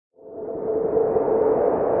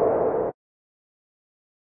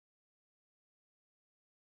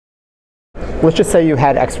let's just say you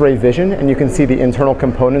had X-ray vision and you can see the internal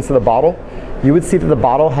components of the bottle. You would see that the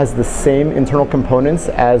bottle has the same internal components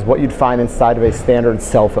as what you'd find inside of a standard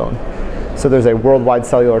cell phone. So there's a worldwide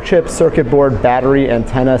cellular chip, circuit board, battery,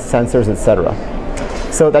 antenna, sensors, etc.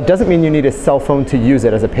 So that doesn't mean you need a cell phone to use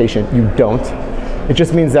it as a patient. You don't. It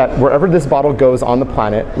just means that wherever this bottle goes on the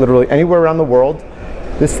planet, literally anywhere around the world,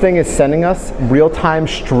 this thing is sending us real-time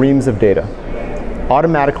streams of data.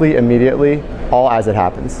 Automatically, immediately, all as it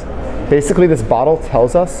happens. Basically, this bottle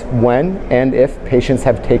tells us when and if patients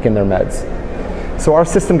have taken their meds. So our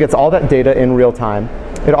system gets all that data in real time.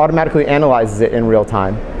 It automatically analyzes it in real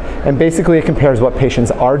time. And basically, it compares what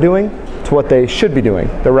patients are doing to what they should be doing,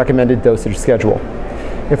 their recommended dosage schedule.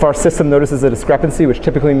 If our system notices a discrepancy, which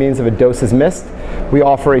typically means if a dose is missed, we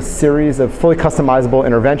offer a series of fully customizable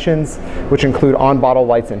interventions, which include on-bottle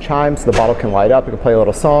lights and chimes, so the bottle can light up, it can play a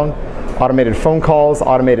little song, automated phone calls,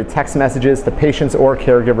 automated text messages to patients or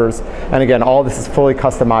caregivers, and again, all this is fully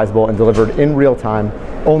customizable and delivered in real time,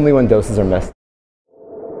 only when doses are missed.